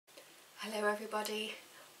Hello everybody,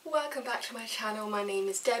 welcome back to my channel. My name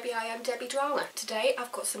is Debbie, I am Debbie Drama. Today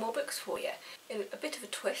I've got some more books for you. In a bit of a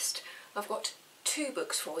twist, I've got two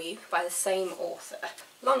books for you by the same author.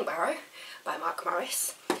 Longbarrow by Mark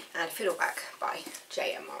Morris and Fiddleback by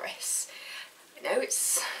J.M. Morris. I know it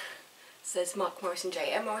says Mark Morris and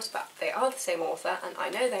J.M. Morris, but they are the same author, and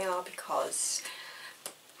I know they are because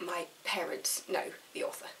my parents know the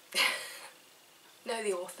author. Know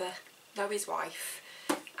the author, know his wife,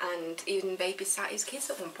 and even babysat his kids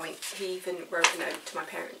at one point. He even wrote a note to my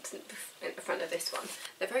parents in the front of this one.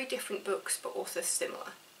 They're very different books, but also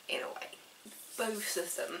similar in a way. Both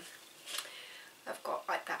of them have got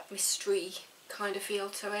like that mystery kind of feel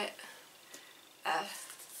to it.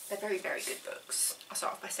 They're very, very good books. I'll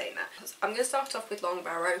start off by saying that. I'm going to start off with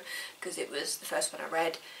Longbarrow because it was the first one I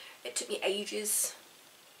read. It took me ages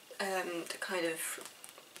to kind of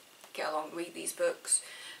get along and read these books,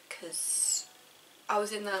 because I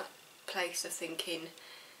was in that place of thinking,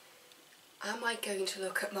 am I going to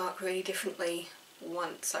look at Mark really differently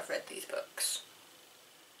once I've read these books?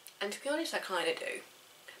 And to be honest, I kind of do,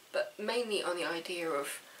 but mainly on the idea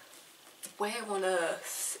of where on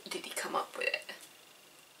earth did he come up with it?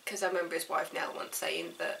 Because I remember his wife Nell once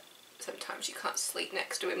saying that sometimes you can't sleep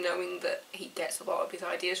next to him knowing that he gets a lot of his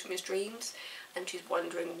ideas from his dreams, and she's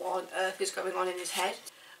wondering what on earth is going on in his head.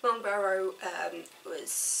 Longbarrow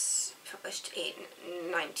was published in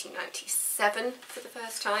 1997 for the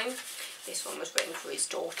first time. This one was written for his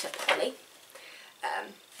daughter Polly.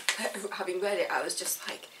 Having read it, I was just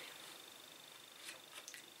like,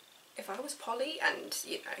 if I was Polly and,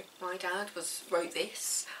 you know, my dad wrote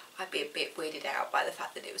this, I'd be a bit weirded out by the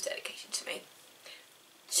fact that it was dedicated to me.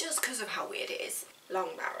 Just because of how weird it is.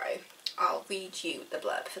 Longbarrow. I'll read you the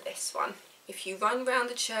blurb for this one. If you run round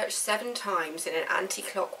the church 7 times in an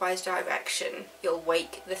anti-clockwise direction, you'll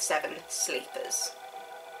wake the 7 sleepers.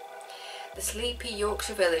 The sleepy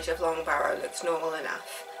Yorkshire village of Longbarrow looks normal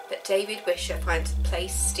enough, but David Wisher finds a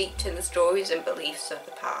place steeped in the stories and beliefs of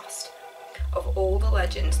the past. Of all the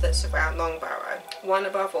legends that surround Longbarrow, one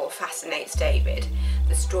above all fascinates David,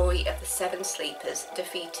 the story of the 7 sleepers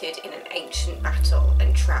defeated in an ancient battle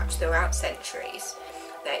and trapped throughout centuries,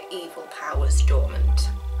 their evil powers dormant.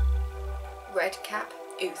 Redcap,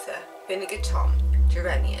 Uther, Vinegar Tom,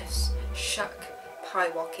 Gerenius, Shuck,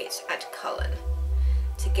 Pyewacket and Cullen.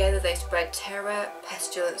 Together they spread terror,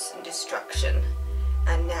 pestilence and destruction,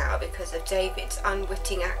 and now because of David's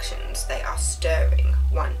unwitting actions they are stirring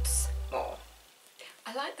once more.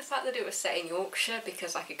 I like the fact that it was set in Yorkshire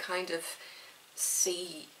because I could kind of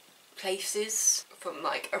see places from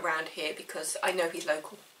like around here because I know he's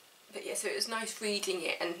local. But yeah, so it was nice reading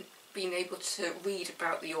it and being able to read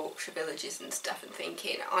about the Yorkshire villages and stuff and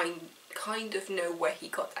thinking I kind of know where he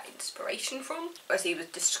got that inspiration from. As he was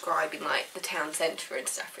describing like the town centre and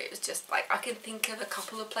stuff, it was just like I can think of a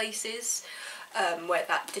couple of places where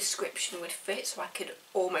that description would fit, so I could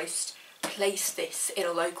almost place this in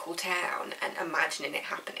a local town and imagining it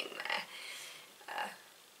happening there.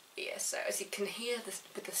 Yeah, so as you can hear this,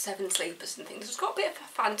 with the 7 sleepers and things, it's got a bit of a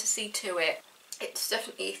fantasy to it. It's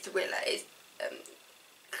definitely a thriller. It's,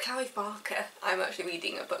 Clive Barker, I'm actually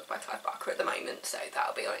reading a book by Clive Barker at the moment, so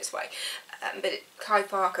that'll be on its way. Clive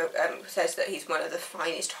Barker says that he's one of the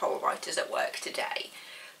finest horror writers at work today.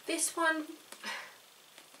 This one,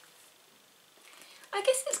 I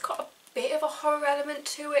guess it's got a bit of a horror element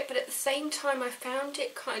to it, but at the same time I found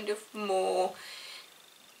it kind of more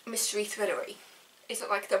mystery thrillery. It's not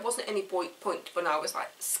like there wasn't any point when I was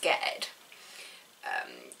like scared.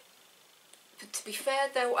 But to be fair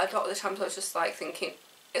though, a lot of the times I was just like thinking,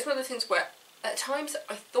 it's one of the things where at times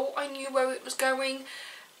I thought I knew where it was going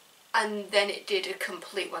and then it did a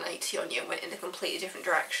complete 180 on you and went in a completely different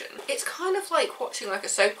direction. It's kind of like watching like a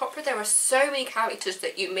soap opera. There are so many characters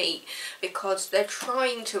that you meet because they're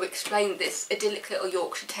trying to explain this idyllic little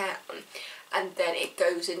Yorkshire town, and then it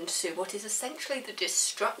goes into what is essentially the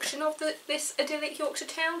destruction of this idyllic Yorkshire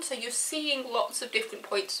town. So you're seeing lots of different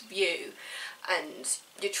points of view and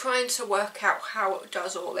you're trying to work out how it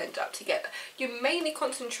does all end up together. You're mainly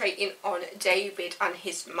concentrating on David and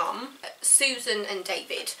his mum, Susan and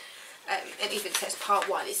David. It even says part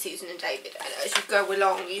 1 is Susan and David, and as you go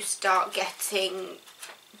along you start getting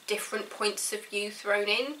different points of view thrown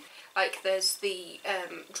in. Like there's the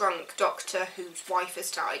drunk doctor whose wife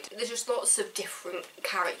has died. There's just lots of different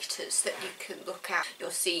characters that you can look at.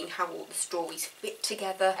 You're seeing how all the stories fit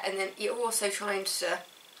together, and then you're also trying to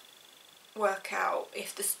work out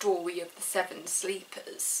if the story of the 7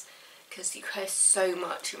 sleepers, because you hear so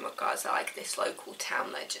much in regards to like this local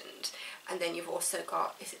town legend, and then you've also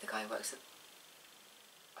got, is it the guy who works at,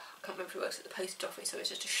 I can't remember if he works at the post office or it's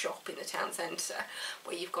just a shop in the town centre,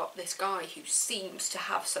 where you've got this guy who seems to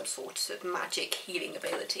have some sort of magic healing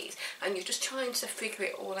abilities, and you're just trying to figure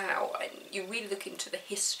it all out, and you really look into the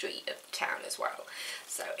history of the town as well.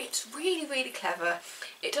 So it's really, really clever.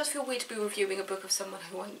 It does feel weird to be reviewing a book of someone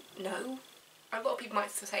who I know. A lot of people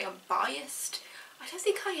might say I'm biased. I don't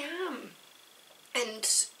think I am. And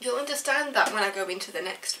you'll understand that when I go into the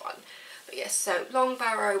next one. But yes, so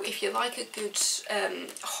Longbarrow, if you like a good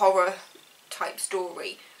horror type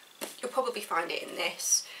story, you'll probably find it in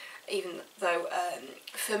this, even though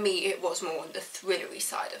for me it was more on the thrillery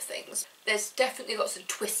side of things. There's definitely lots of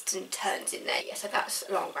twists and turns in there. Yeah, so that's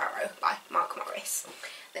Longbarrow by Mark Morris.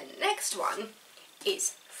 The next one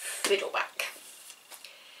is Fiddleback.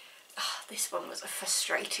 This one was a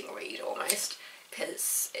frustrating read almost,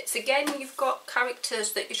 because it's, again, you've got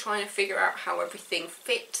characters that you're trying to figure out how everything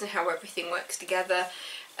fits and how everything works together.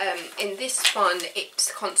 In this one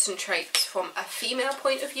it concentrates from a female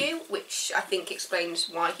point of view, which I think explains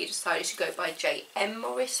why he decided to go by J.M.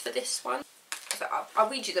 Morris for this one. So I'll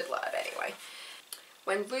read you the blurb anyway.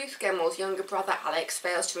 When Ruth Gemmell's younger brother Alex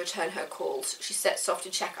fails to return her calls, she sets off to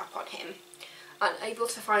check up on him. Unable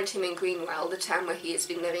to find him in Greenwell, the town where he has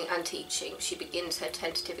been living and teaching, she begins her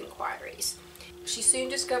tentative inquiries. She soon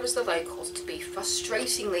discovers the locals to be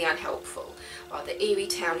frustratingly unhelpful, while the eerie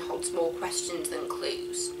town holds more questions than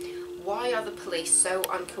clues. Why are the police so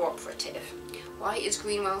uncooperative? Why is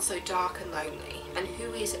Greenwell so dark and lonely? And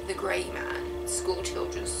who is the grey man school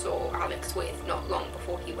children saw Alex with not long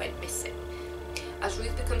before he went missing? As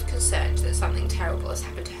Ruth becomes concerned that something terrible has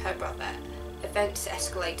happened to her brother, events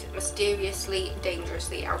escalate mysteriously,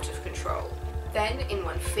 dangerously out of control. Then, in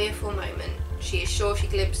one fearful moment, she is sure she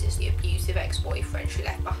glimpses the abusive ex-boyfriend she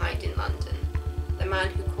left behind in London, the man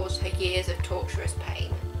who caused her years of torturous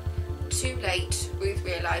pain. Too late, Ruth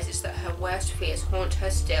realises that her worst fears haunt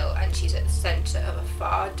her still, and she's at the centre of a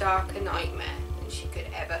far darker nightmare than she could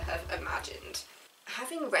ever have imagined.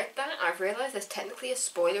 Having read that, I've realised there's technically a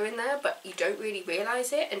spoiler in there, but you don't really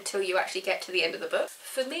realise it until you actually get to the end of the book.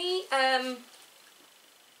 For me,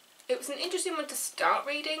 it was an interesting one to start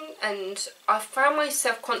reading, and I found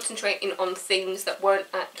myself concentrating on things that weren't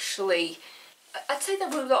actually... I'd say there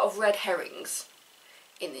were a lot of red herrings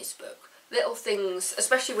in this book. Little things,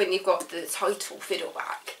 especially when you've got the title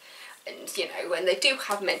Fiddleback, and you know, when they do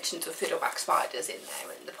have mentions of fiddleback spiders in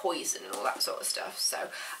there and the poison and all that sort of stuff. So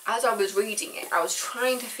as I was reading it, I was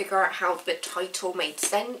trying to figure out how the title made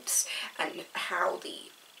sense and how the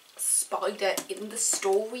spider in the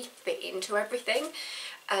story fit into everything.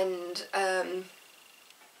 And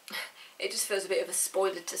it just feels a bit of a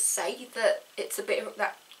spoiler to say that it's a bit of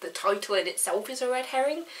that the title in itself is a red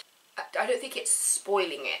herring. I don't think it's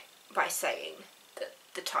spoiling it by saying that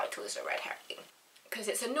the title is a red herring, because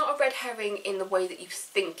it's not a red herring in the way that you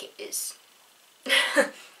think it is.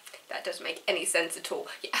 That doesn't make any sense at all.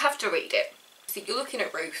 You have to read it. So you're looking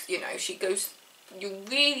at Ruth, you know, she goes... You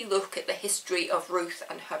really look at the history of Ruth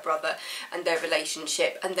and her brother and their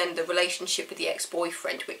relationship, and then the relationship with the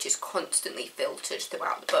ex-boyfriend, which is constantly filtered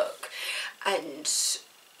throughout the book. And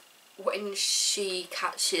when she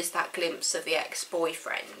catches that glimpse of the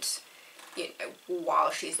ex-boyfriend, you know,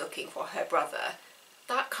 while she's looking for her brother,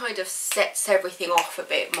 that kind of sets everything off a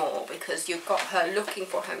bit more, because you've got her looking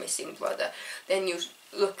for her missing brother, then you're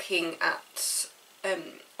looking at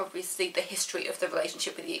obviously the history of the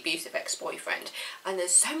relationship with the abusive ex-boyfriend, and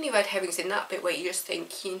there's so many red herrings in that bit where you're just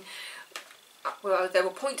thinking, well, there were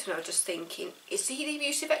points when I was just thinking, is he the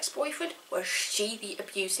abusive ex-boyfriend? Was she the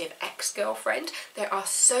abusive ex-girlfriend? There are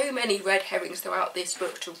so many red herrings throughout this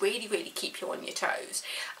book to really, really keep you on your toes,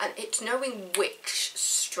 and it's knowing which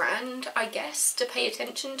strand, I guess, to pay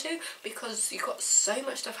attention to, because you've got so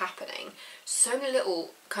much stuff happening, so many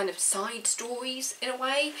little kind of side stories in a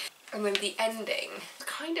way. And then the ending,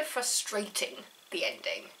 kind of frustrating, the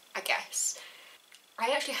ending, I guess.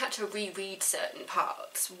 I actually had to reread certain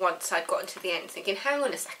parts once I'd gotten to the end, thinking, hang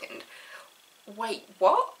on a second, wait,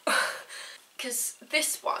 what? Because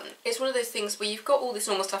this one is one of those things where you've got all this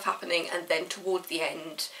normal stuff happening, and then towards the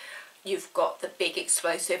end you've got the big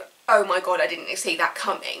explosive, oh my god, I didn't see that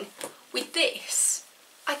coming. With this,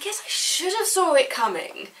 I guess I should have saw it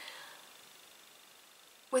coming,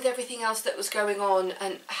 with everything else that was going on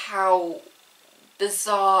and how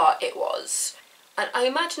bizarre it was. And I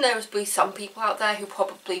imagine there would be some people out there who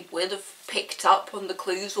probably would have picked up on the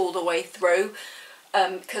clues all the way through,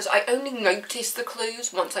 because I only noticed the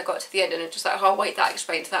clues once I got to the end, and I'm just like, oh wait, that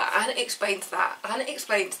explains that, and it explains that, and it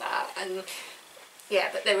explains that. And yeah,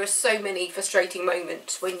 but there were so many frustrating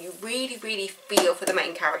moments when you really, really feel for the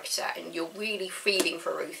main character, and you're really feeling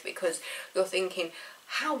for Ruth, because you're thinking,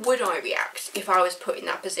 how would I react if I was put in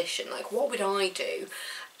that position? Like, what would I do?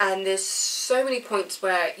 And there's so many points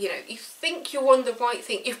where, you know, you think you're on the right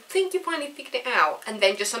thing, you think you finally figured it out, and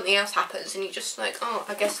then just something else happens and you're just like, oh,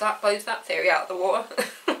 I guess that blows that theory out of the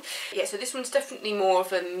water. Yeah, so this one's definitely more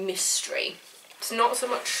of a mystery. It's not so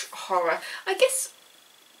much horror. I guess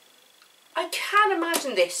I can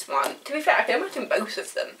imagine this one. To be fair, I can imagine both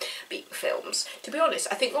of them being films. To be honest,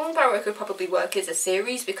 I think Longbarrow could probably work as a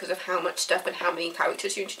series because of how much stuff and how many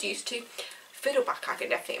characters you're introduced to. Fiddleback I can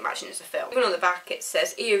definitely imagine as a film. Even on the back it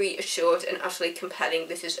says, eerie, assured and utterly compelling,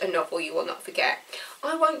 this is a novel you will not forget.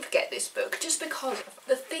 I won't forget this book just because of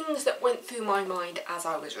the things that went through my mind as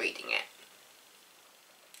I was reading it.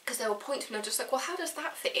 Because there were points when I was just like, well, how does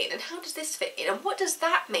that fit in? And how does this fit in? And what does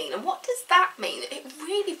that mean? And what does that mean? It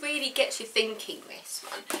really, really gets you thinking, this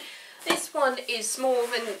one. This one is more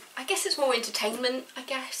of an, I guess it's more entertainment, I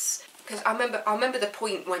guess. Because I remember the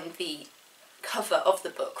point when the cover of the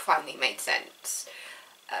book finally made sense.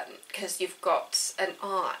 Because you've got an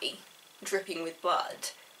eye dripping with blood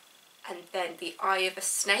and then the eye of a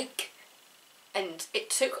snake. And it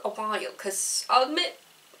took a while because I'll admit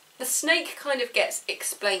the snake kind of gets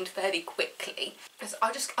explained fairly quickly. So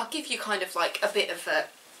I'll give you kind of like a bit of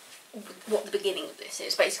what the beginning of this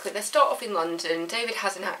is. Basically, they start off in London. David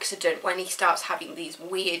has an accident when he starts having these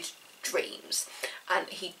weird dreams and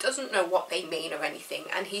he doesn't know what they mean or anything,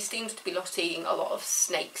 and he seems to be seeing a lot of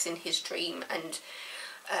snakes in his dream, and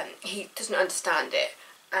he doesn't understand it,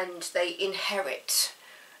 and they inherit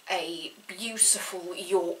a beautiful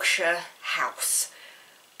Yorkshire house,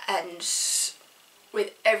 and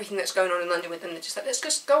with everything that's going on in London with them, they're just like, let's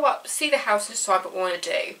just go up, see the house and decide what we want to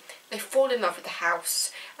do. They fall in love with the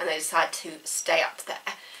house and they decide to stay up there.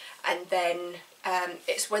 And then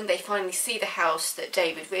it's when they finally see the house that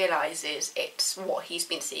David realises it's what he's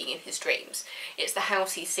been seeing in his dreams. It's the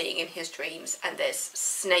house he's seeing in his dreams, and there's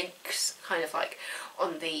snakes kind of like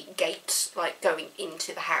on the gate, like going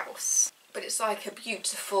into the house. But it's like a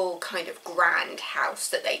beautiful kind of grand house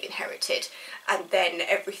that they've inherited, and then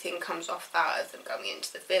everything comes off that of them going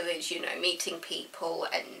into the village, you know, meeting people,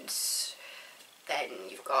 and then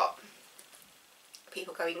you've got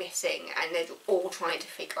people going missing and they're all trying to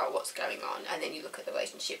figure out what's going on, and then you look at the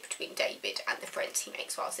relationship between David and the friends he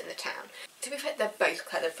makes whilst in the town. To be fair, they're both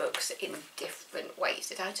clever books in different ways.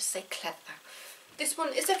 Did I just say clever? This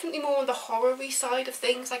one is definitely more on the horror-y side of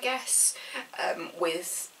things, I guess,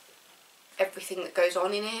 with everything that goes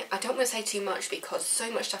on in it. I don't want to say too much because so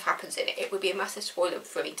much stuff happens in it. It would be a massive spoiler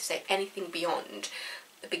for me to say anything beyond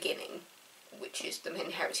the beginning, which is them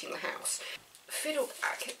inheriting the house.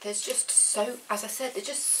 Fiddleback, there's just so, as I said, there's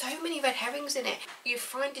just so many red herrings in it. You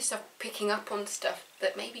find yourself picking up on stuff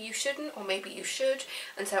that maybe you shouldn't or maybe you should,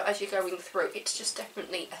 and so as you're going through, it's just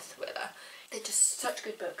definitely a thriller. They're just such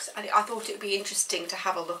good books, and I thought it would be interesting to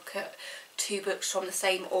have a look at two books from the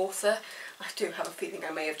same author. I do have a feeling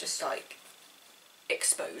I may have just like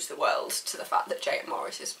exposed the world to the fact that J.M.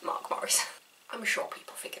 Morris is Mark Morris. I'm sure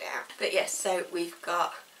people figured it out. But yes, so we've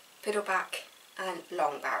got Fiddleback and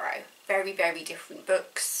Longbarrow. Very, very different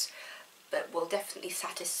books, but will definitely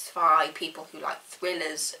satisfy people who like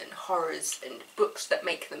thrillers and horrors and books that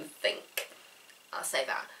make them think. I'll say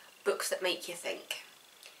that. Books that make you think.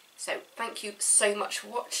 So thank you so much for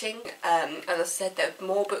watching. As I said, there are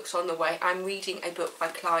more books on the way. I'm reading a book by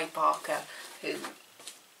Clive Barker, who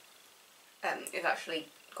is actually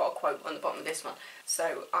got a quote on the bottom of this one.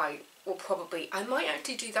 So I might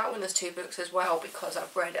actually do that one as two books as well, because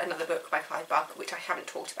I've read another book by Clive Barker which I haven't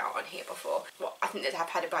talked about on here before. Well, I think that I've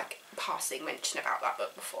had a passing mention about that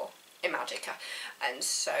book before, Imagica. And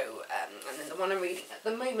so, and then the one I'm reading at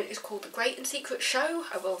the moment is called The Great and Secret Show,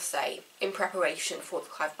 I will say, in preparation for the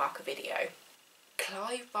Clive Barker video.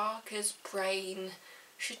 Clive Barker's brain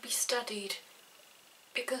should be studied,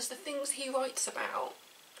 because the things he writes about,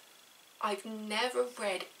 I've never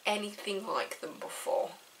read anything like them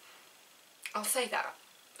before. I'll say that.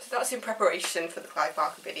 So that's in preparation for the Clive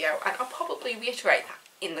Barker video, and I'll probably reiterate that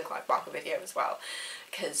in the Clive Barker video as well,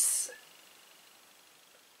 because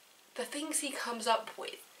the things he comes up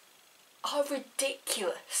with are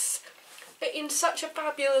ridiculous, but in such a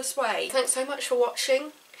fabulous way. Thanks so much for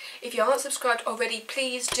watching. If you aren't subscribed already,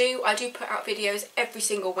 please do. I do put out videos every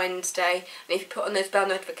single Wednesday, and if you put on those bell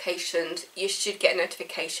notifications, you should get a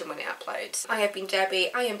notification when it uploads. I have been Debbie,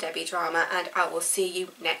 I am Debbie Drama, and I will see you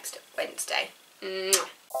next Wednesday. Mwah.